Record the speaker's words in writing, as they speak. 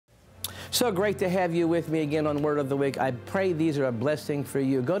So great to have you with me again on Word of the Week. I pray these are a blessing for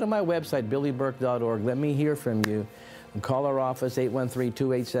you. Go to my website, billyburke.org. Let me hear from you. And call our office,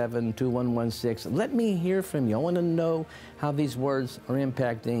 813-287-2116. Let me hear from you. I want to know how these words are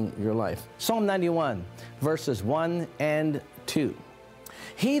impacting your life. Psalm 91, verses 1 and 2.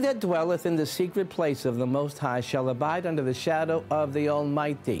 He that dwelleth in the secret place of the Most High shall abide under the shadow of the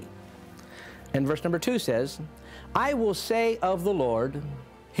Almighty. And verse number 2 says, I will say of the Lord,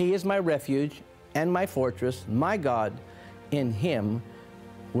 He is my refuge and my fortress, my God, in Him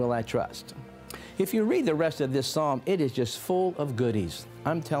will I trust. If you read the rest of this psalm, it is just full of goodies.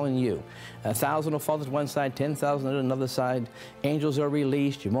 I'm telling you, 1,000 will fall at one side, 10,000 at another side. Angels are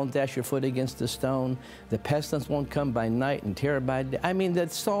released. You won't dash your foot against a stone. The pestilence won't come by night and terror by day. I mean,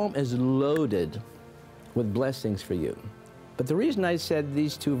 that psalm is loaded with blessings for you. But the reason I said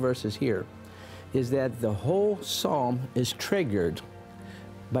these two verses here is that the whole psalm is triggered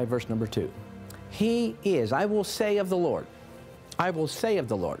by verse number 2. He is, I will say of the Lord. I will say of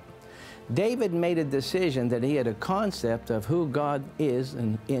the Lord. David made a decision that he had a concept of who God is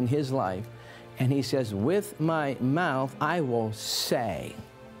in his life. And he says, with my mouth, I will say.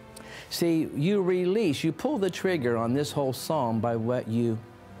 See, you release, you pull the trigger on this whole psalm by what you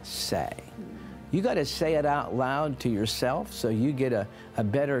say. You got to say it out loud to yourself so you get a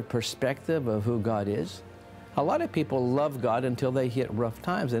better perspective of who God is. A lot of people love God until they hit rough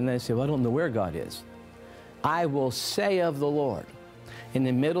times and they say, well, I don't know where God is. I will say of the Lord. In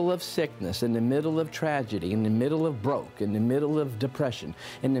the middle of sickness, in the middle of tragedy, in the middle of broke, in the middle of depression,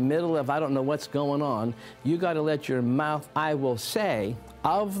 in the middle of I don't know what's going on, you got to let your mouth, I will say,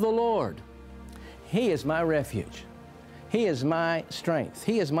 of the Lord. He is my refuge. He is my strength.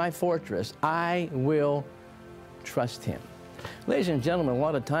 He is my fortress. I will trust Him. Ladies and gentlemen, a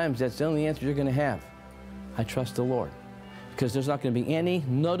lot of times that's the only answer you're going to have. I trust the Lord. Because there's not going to be any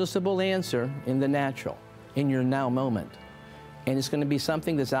noticeable answer in the natural, in your now moment. And it's going to be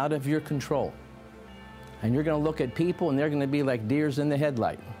something that's out of your control. And you're going to look at people and they're going to be like deers in the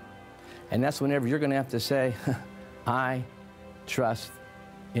headlight. And that's whenever you're going to have to say, I trust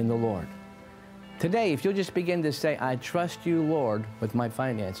in the Lord. Today, if you'll just begin to say, I trust you, Lord, with my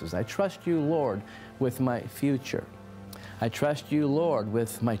finances. I trust you, Lord, with my future. I trust you, Lord,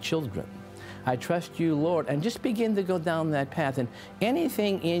 with my children. I trust you, Lord, and just begin to go down that path. And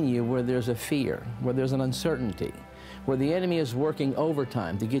anything in you where there's a fear, where there's an uncertainty, where the enemy is working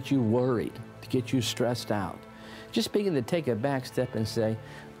overtime to get you worried, to get you stressed out, just begin to take a back step and say,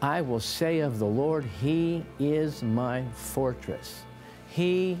 I will say of the Lord, He is my fortress.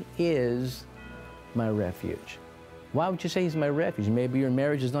 He is my refuge. Why would you say He's my refuge? Maybe your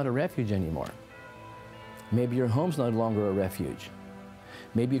marriage is not a refuge anymore. Maybe your home's no longer a refuge.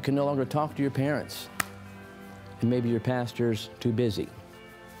 Maybe you can no longer talk to your parents. And maybe your pastor's too busy.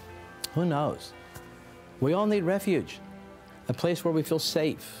 Who knows? We all need refuge, a place where we feel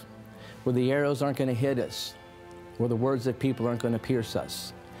safe, where the arrows aren't going to hit us, where the words of people aren't going to pierce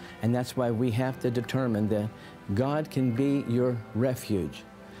us. And that's why we have to determine that God can be your refuge.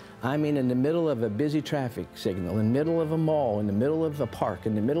 I mean, in the middle of a busy traffic signal, in the middle of a mall, in the middle of a park,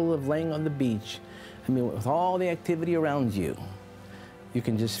 in the middle of laying on the beach, I mean, with all the activity around you, you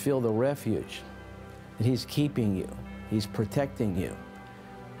can just feel the refuge that He's keeping you, He's protecting you,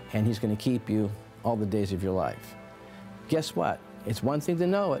 and He's going to keep you all the days of your life. Guess what? It's one thing to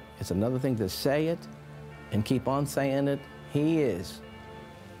know it. It's another thing to say it and keep on saying it. He is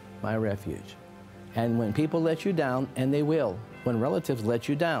my refuge. And when people let you down, and they will, when relatives let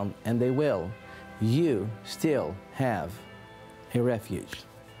you down, and they will, you still have a refuge.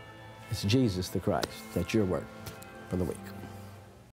 It's Jesus the Christ. That's your word for the week.